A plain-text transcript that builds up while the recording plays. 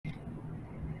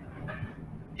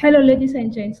Hello, ladies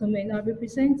and gentlemen. I'll be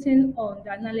presenting on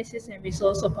the analysis and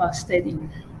results of our study.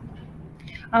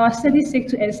 Our study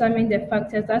seeks to examine the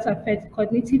factors that affect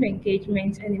cognitive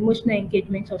engagement and emotional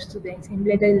engagement of students in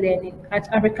blended learning at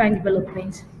African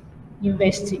Development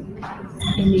University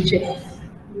in Niger.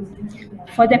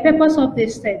 For the purpose of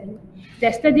this study,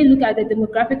 the study looked at the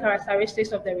demographic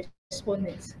characteristics of the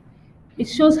respondents. It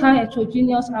shows how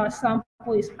heterogeneous our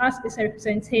sample is as a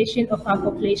representation of our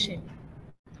population.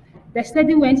 The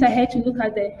study went ahead to look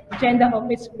at the gender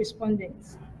of its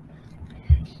respondents.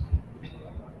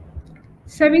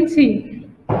 70%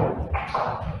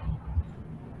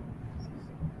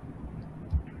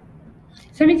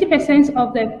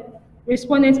 of the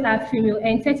respondents are female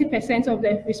and 30% of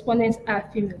the respondents are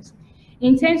females.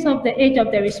 In terms of the age of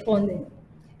the respondent,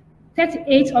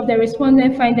 38% of the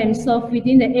respondents find themselves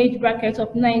within the age bracket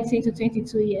of 19 to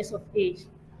 22 years of age.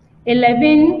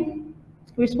 11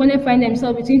 respondents find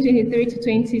themselves between 23 to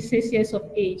 26 years of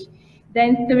age.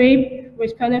 Then 3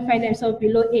 respondents find themselves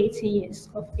below 18 years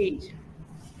of age.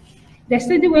 The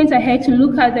study went ahead to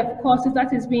look at the courses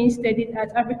that is being studied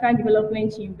at African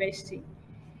Development University.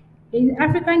 In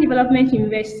African Development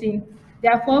University,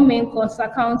 there are 4 main courses: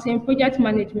 accounting, project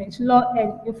management, law,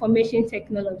 and information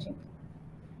technology.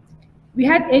 We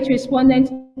had 8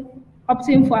 respondents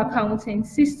opting for accounting,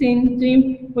 16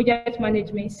 doing project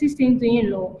management, 16 doing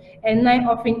law, and 9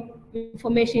 offering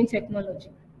information technology.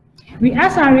 We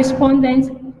asked our respondents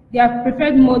their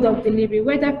preferred mode of delivery,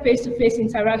 whether face-to-face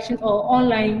interaction or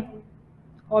online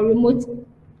or remote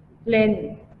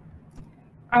learning.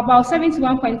 About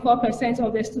 71.4%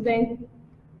 of the students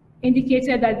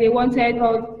indicated that they wanted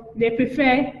or they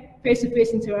prefer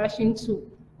face-to-face interaction to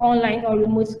online or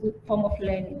remote form of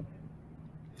learning.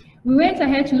 We went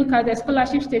ahead to look at the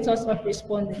scholarship status of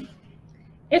respondents.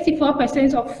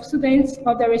 84% of students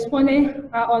of the respondents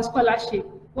are on scholarship,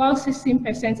 while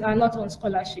 16% are not on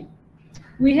scholarship.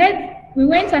 We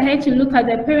went ahead to look at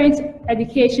the parent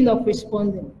education of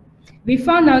respondents. We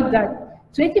found out that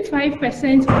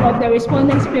 25% of the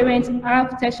respondents' parents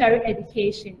have tertiary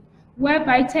education,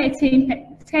 whereby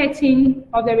 13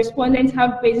 of the respondents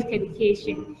have basic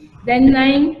education. Then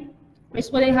 9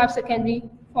 respondents have secondary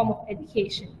form of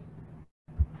education.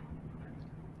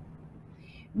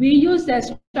 We use the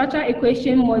structural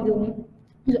equation model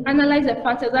to analyze the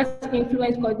factors that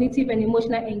influence cognitive and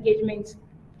emotional engagement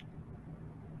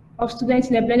of students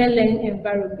in a blended learning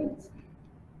environment.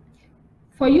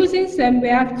 For using SEM, we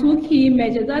have 2 key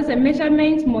measures. That's the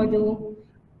measurement model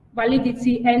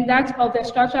validity and that of the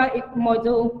structural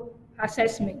model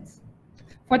assessment.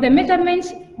 For the measurement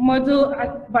model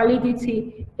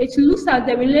validity, it looks at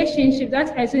the relationship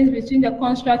that exists between the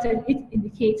construct and its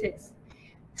indicators.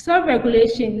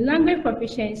 Self-regulation, language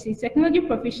proficiency, technology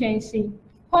proficiency,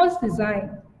 course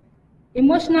design,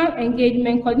 emotional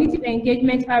engagement, cognitive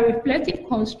engagement are reflective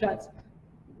constructs,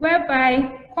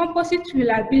 whereby composite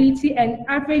reliability and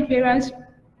average variance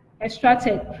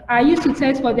extracted are used to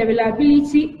test for the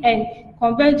reliability and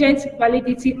convergent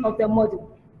validity of the model.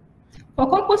 For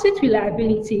composite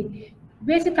reliability,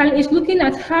 basically it's looking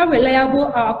at how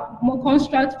reliable our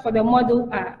constructs for the model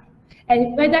are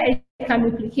and whether it can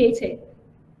be replicated.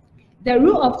 The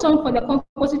rule of thumb for the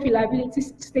composite reliability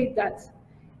states that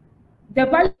the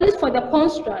values for the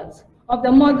construct of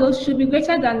the model should be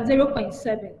greater than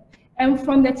 0.7. And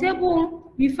from the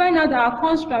table, we find out that our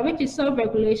construct, which is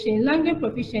self-regulation, language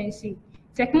proficiency,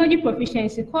 technology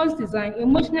proficiency, course design,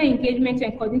 emotional engagement,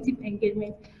 and cognitive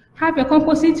engagement, have a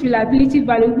composite reliability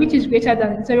value which is greater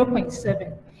than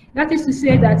 0.7. That is to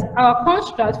say that our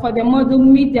construct for the model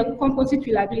meets the composite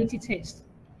reliability test.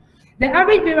 The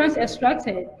average variance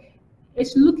extracted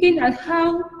is looking at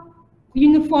how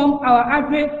uniform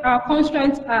our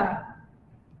constraints are.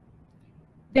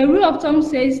 The rule of thumb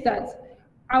says that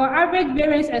our average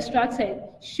variance extracted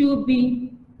should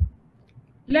be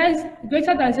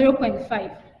greater than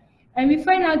 0.5. And we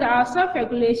find out that our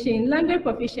self-regulation, language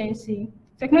proficiency,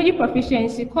 technology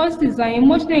proficiency, course design,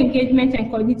 emotional engagement,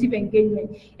 and cognitive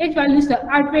engagement, each values the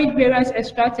average variance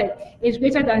extracted is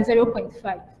greater than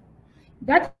 0.5.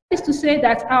 That is to say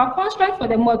that our constraint for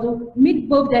the model meet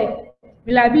both the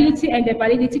reliability and the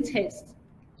validity test.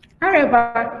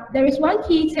 However, there is one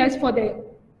key test for the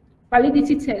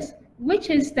validity test,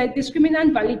 which is the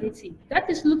discriminant validity.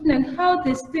 That is looking at how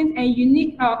distinct and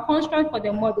unique our constraints for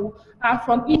the model are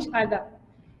from each other.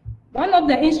 One of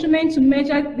the instruments to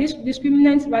measure this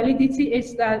discriminant validity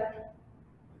is the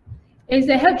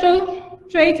hetero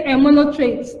trait and mono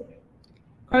trait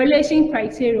correlation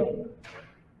criterion,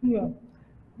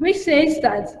 which says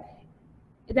that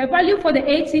the value for the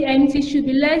ATMT should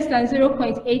be less than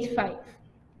 0.85.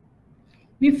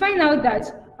 we find out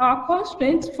that our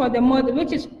constraints for the model,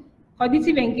 which is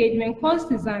cognitive engagement, course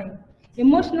design,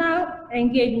 emotional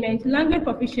engagement, language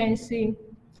proficiency,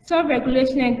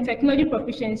 self-regulation, and technology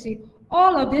proficiency,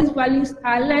 all of these values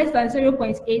are less than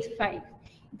 0.85.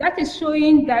 That is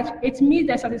showing that it meets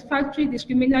the satisfactory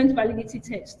discriminant validity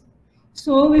test.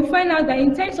 So we find out that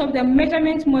in terms of the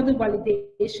measurement model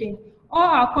validation, all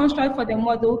our constructs for the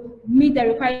model meet the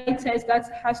required test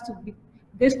that has to be,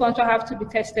 this construct have to be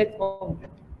tested on.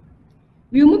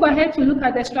 We'll move ahead to look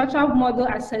at the structural model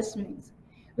assessment.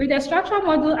 With the structural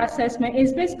model assessment,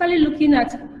 it's basically looking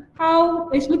at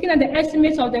the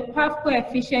estimates of the path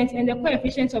coefficients and the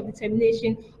coefficients of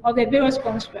determination of the various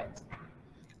constructs.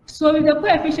 So with the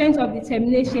coefficients of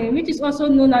determination, which is also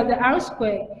known as the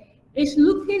R-square, it's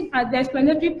looking at the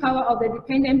explanatory power of the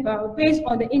dependent variable based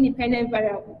on the independent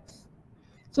variables.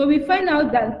 So we find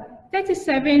out that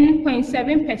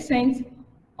 37.7%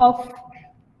 of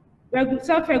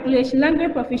self-regulation,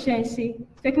 language proficiency,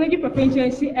 technology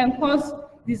proficiency, and course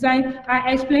design are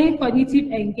explaining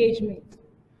cognitive engagement.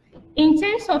 In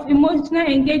terms of emotional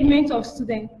engagement of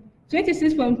students,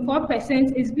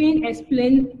 26.4% is being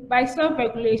explained by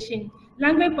self-regulation,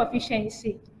 language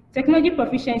proficiency, technology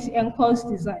proficiency, and course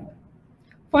design.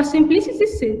 For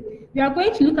simplicity's sake, we are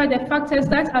going to look at the factors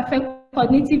that affect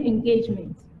cognitive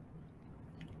engagement.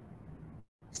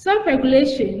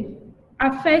 Self-regulation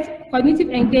affects cognitive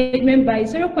engagement by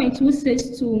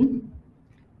 0.262,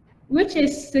 which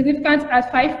is significant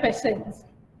at 5%.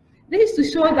 This is to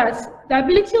show that the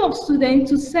ability of students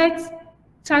to set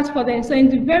tasks for themselves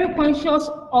and be very conscious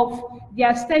of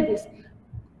their studies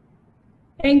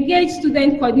engage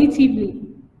students cognitively.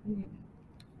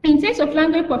 In terms of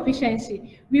language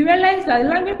proficiency, we realize that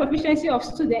language proficiency of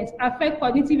students affect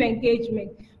cognitive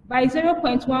engagement by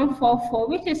 0.144,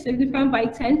 which is significant by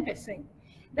 10%.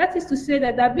 That is to say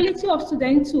that the ability of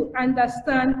students to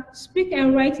understand, speak,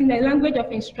 and write in the language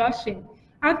of instruction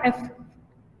have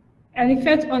an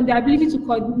effect on the ability to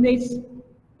coordinate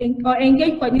or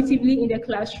engage cognitively in the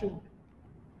classroom.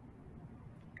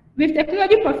 With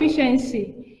technology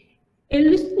proficiency, it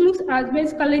looks at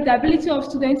basically the ability of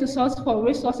students to source for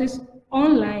resources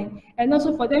online and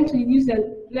also for them to use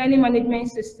the learning management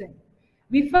system.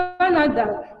 We found out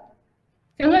that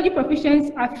technology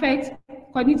proficiency affects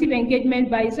cognitive engagement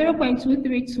by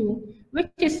 0.232, which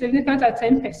is significant at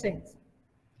 10%.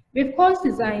 With course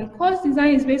design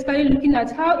is basically looking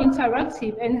at how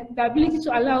interactive and the ability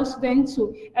to allow students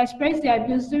to express their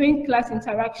views during class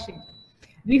interaction.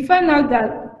 We found out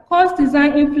that course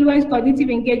design influenced cognitive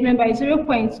engagement by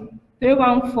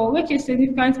 0.314, which is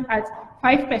significant at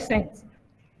 5%.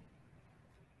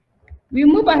 We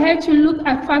move ahead to look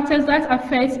at factors that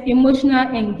affect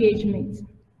emotional engagement.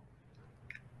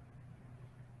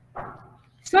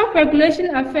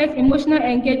 Self-regulation affects emotional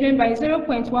engagement by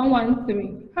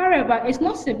 0.113. However, it's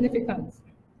not significant.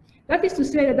 That is to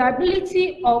say that the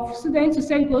ability of students to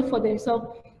set goals for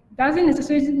themselves doesn't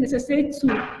necessarily necessitate to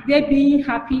their being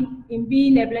happy in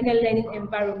being a blended learning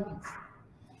environment.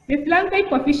 With language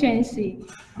proficiency,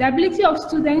 the ability of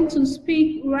students to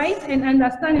speak, write, and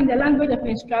understand in the language of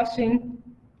instruction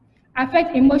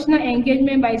affect emotional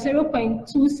engagement by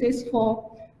 0.264,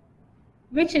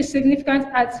 which is significant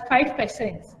at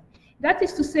 5%. That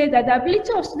is to say that the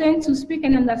ability of students to speak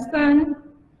and understand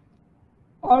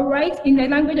or write in the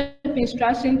language of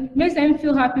instruction makes them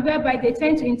feel happy, whereby they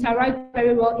tend to interact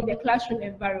very well in the classroom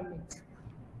environment.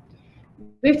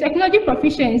 With technology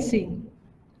proficiency,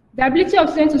 the ability of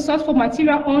students to search for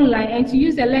material online and to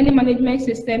use the learning management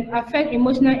system affect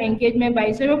emotional engagement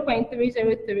by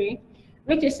 0.303,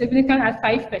 which is significant at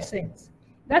 5%.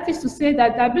 That is to say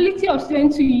that the ability of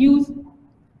students to use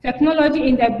technology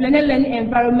in the blended learning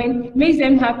environment makes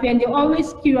them happy, and they're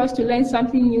always curious to learn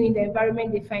something new in the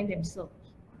environment they find themselves.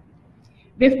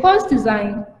 With course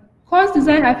design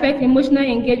affects emotional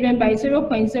engagement by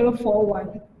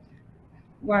 0.041.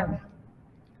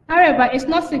 However, it's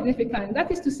not significant. That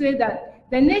is to say that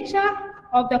the nature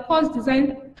of the course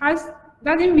design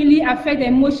doesn't really affect the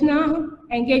emotional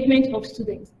engagement of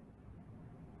students.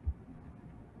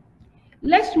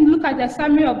 Let's look at the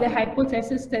summary of the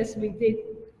hypothesis test we did,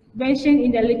 mentioned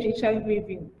in the literature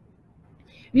review.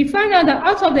 We found out that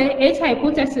out of the 8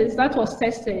 hypotheses that was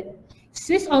tested,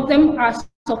 6 of them are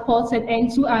supported and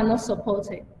 2 are not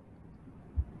supported.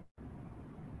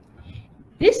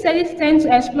 These studies tend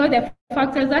to explore the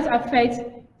factors that affect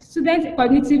student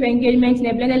cognitive engagement in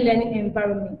a blended learning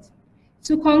environment.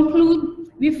 To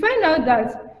conclude, we find out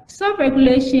that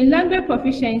self-regulation, language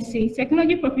proficiency,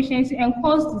 technology proficiency, and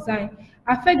course design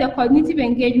affect the cognitive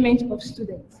engagement of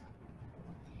students.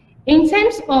 In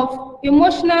terms of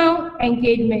emotional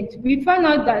engagement, we found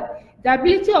out that The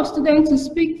ability of students to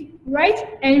speak, write,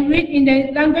 and read in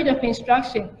the language of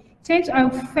instruction tends to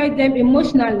affect them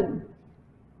emotionally.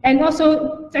 And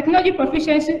also, technology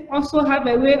proficiency also have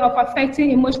a way of affecting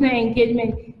emotional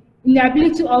engagement in the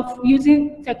ability of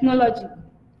using technology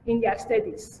in their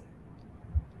studies.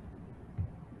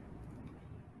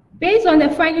 Based on the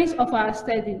findings of our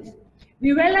studies,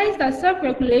 we realized that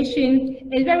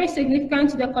self-regulation is very significant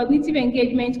to the cognitive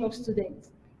engagement of students.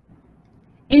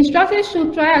 Instructors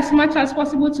should try as much as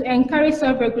possible to encourage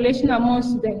self-regulation among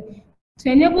students,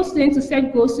 to enable students to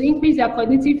set goals to increase their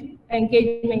cognitive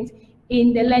engagement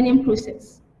in the learning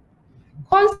process.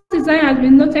 Course design has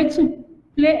been noted to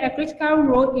play a critical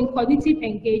role in cognitive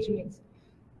engagement.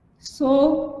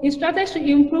 So, instructors should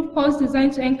improve course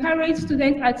design to encourage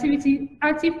student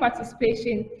active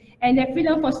participation and the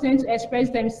freedom for students to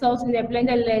express themselves in a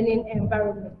blended learning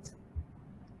environment.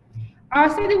 Our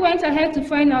study went ahead to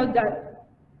find out that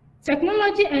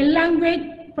technology and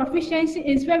language proficiency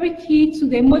is very key to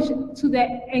the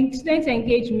student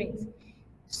engagement.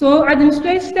 So,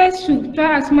 administrators should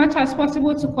try as much as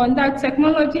possible to conduct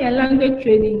technology and language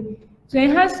training to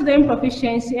enhance student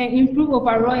proficiency and improve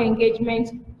overall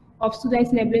engagement of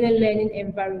students in a blended learning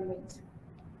environment.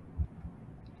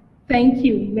 Thank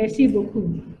you. Merci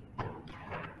beaucoup.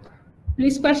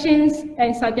 Please, questions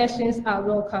and suggestions are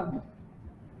welcome.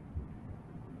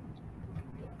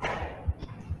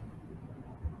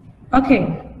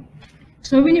 Okay.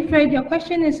 So, Winifred, your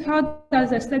question is, how does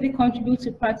the study contribute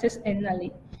to practice and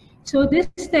knowledge? So this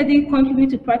study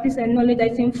contributes to practice and knowledge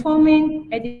that's informing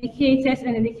educators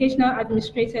and educational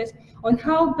administrators on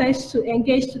how best to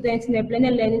engage students in a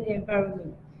blended learning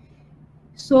environment.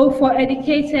 So for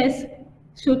educators,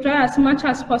 should try as much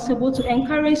as possible to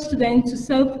encourage students to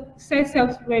set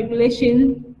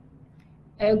self-regulation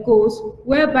goals,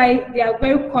 whereby they are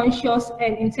very conscious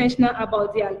and intentional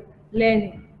about their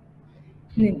learning.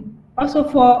 Also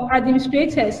for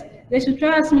administrators, they should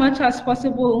try as much as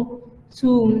possible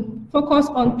to focus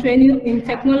on training in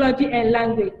technology and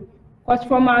language. Because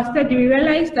from our study, we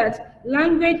realized that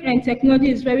language and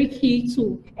technology is very key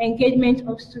to engagement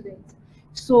of students.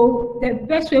 So the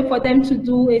best way for them to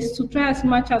do is to try as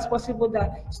much as possible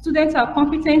that students are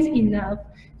competent enough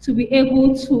to be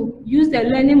able to use the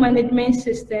learning management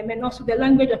system and also the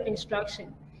language of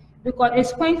instruction. Because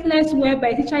it's pointless whereby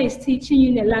a teacher is teaching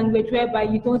you in a language whereby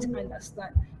you don't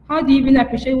understand. How do you even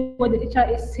appreciate what the teacher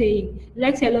is saying,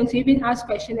 let alone to even ask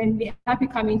questions and be happy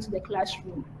coming to the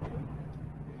classroom?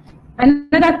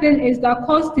 Another thing is that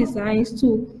course designs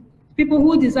to people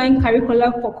who design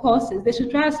curricula for courses, they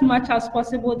should try as much as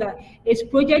possible that it's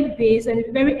project-based and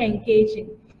very engaging.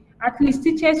 At least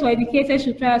teachers or educators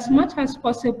should try as much as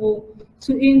possible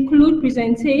to include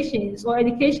presentations or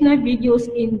educational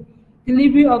videos in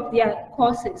delivery of their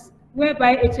courses,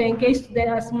 whereby it will engage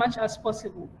students as much as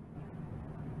possible.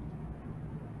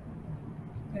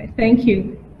 Thank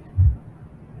you.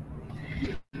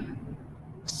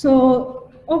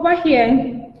 So over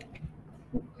here,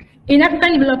 in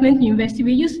African Development University,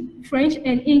 we use French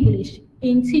and English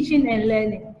in teaching and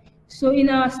learning. So in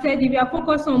our study, we are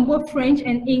focused on both French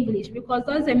and English because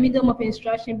that's the medium of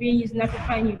instruction being used in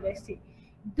African University.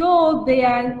 Though they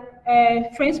are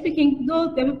French-speaking,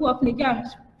 though the people of Niger are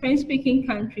French-speaking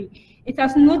country, it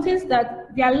has noticed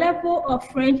that their level of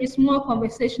French is more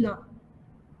conversational.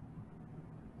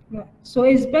 So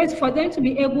it's best for them to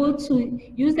be able to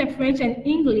use the French and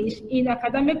English in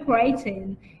academic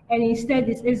writing and in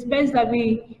studies. It's best that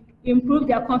we improve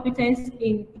their competence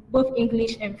in both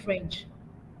English and French.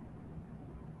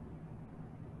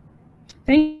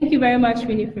 Thank you very much,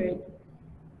 Winifred.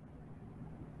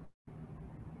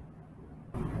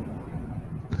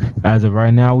 As of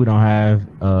right now, we don't have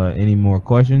any more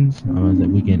questions. So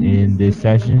we can end this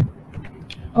session.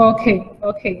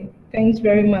 Okay. Thanks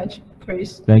very much,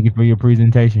 Chris. Thank you for your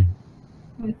presentation.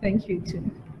 And thank you too.